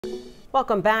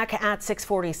Welcome back at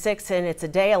 6:46, and it's a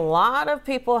day a lot of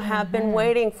people have been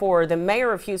waiting for. The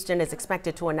mayor of Houston is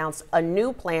expected to announce a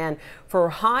new plan for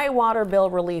high water bill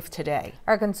relief today.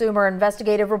 Our consumer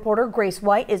investigative reporter Grace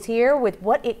White is here with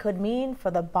what it could mean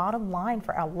for the bottom line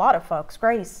for a lot of folks.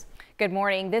 Grace. Good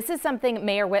morning. This is something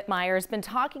Mayor Whitmire has been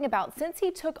talking about since he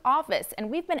took office,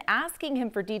 and we've been asking him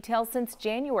for details since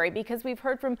January because we've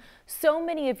heard from so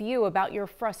many of you about your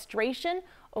frustration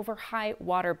over high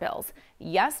water bills.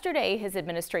 Yesterday, his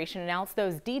administration announced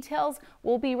those details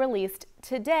will be released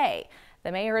today.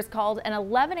 The mayor has called an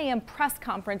 11 a.m. press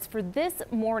conference for this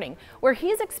morning, where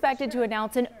he's expected to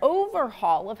announce an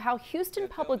overhaul of how Houston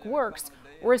Public Works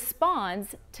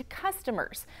responds to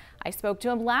customers. I spoke to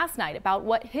him last night about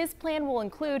what his plan will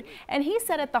include, and he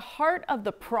said at the heart of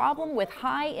the problem with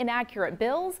high inaccurate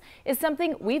bills is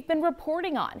something we've been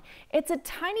reporting on. It's a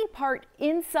tiny part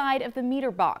inside of the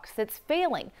meter box that's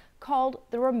failing, called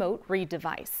the remote read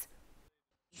device.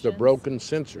 The broken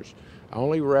sensors. I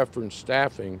only reference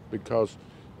staffing because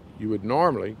you would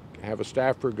normally have a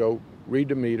staffer go read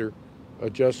the meter,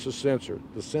 adjust the sensor.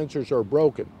 The sensors are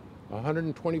broken.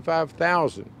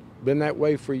 125,000, been that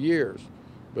way for years,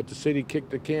 but the city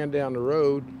kicked the can down the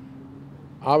road.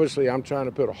 Obviously, I'm trying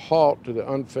to put a halt to the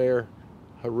unfair,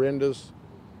 horrendous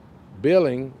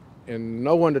billing and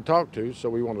no one to talk to, so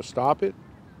we want to stop it,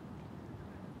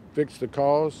 fix the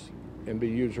cause, and be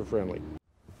user-friendly.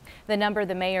 The number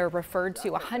the mayor referred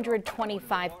to,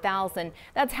 125,000.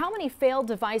 That's how many failed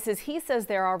devices he says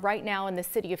there are right now in the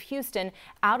city of Houston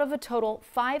out of a total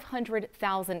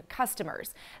 500,000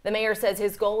 customers. The mayor says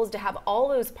his goal is to have all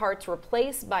those parts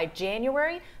replaced by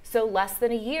January, so less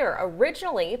than a year.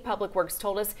 Originally, Public Works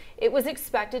told us it was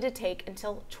expected to take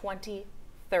until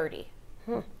 2030.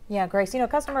 Yeah, Grace,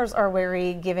 customers are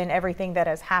wary given everything that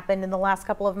has happened in the last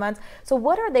couple of months. So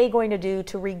what are they going to do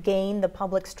to regain the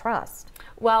public's trust?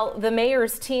 Well, the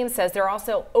mayor's team says they're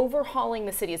also overhauling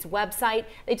the city's website.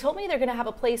 They told me they're going to have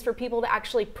a place for people to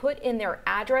actually put in their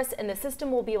address, and the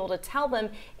system will be able to tell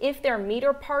them if their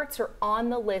meter parts are on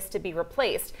the list to be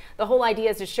replaced. The whole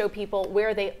idea is to show people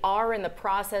where they are in the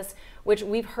process, which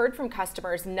we've heard from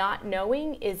customers not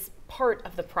knowing is part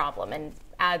of the problem and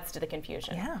adds to the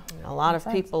confusion. Yeah, a lot of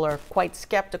people are quite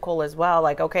skeptical as well.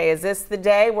 Like, okay, is this the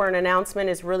day where an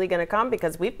announcement is really going to come?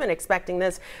 Because we've been expecting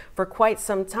this for quite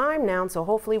some time now. So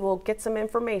hopefully we'll get some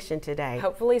information today.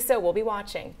 Hopefully so. We'll be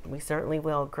watching. We certainly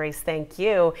will. Grace, thank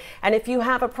you. And if you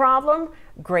have a problem,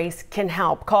 Grace can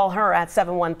help. Call her at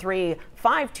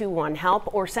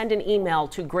 713-521-HELP or send an email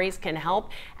to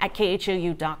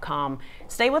gracecanhelp@khou.com.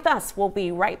 Stay with us. We'll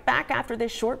be right back after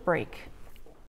this short break.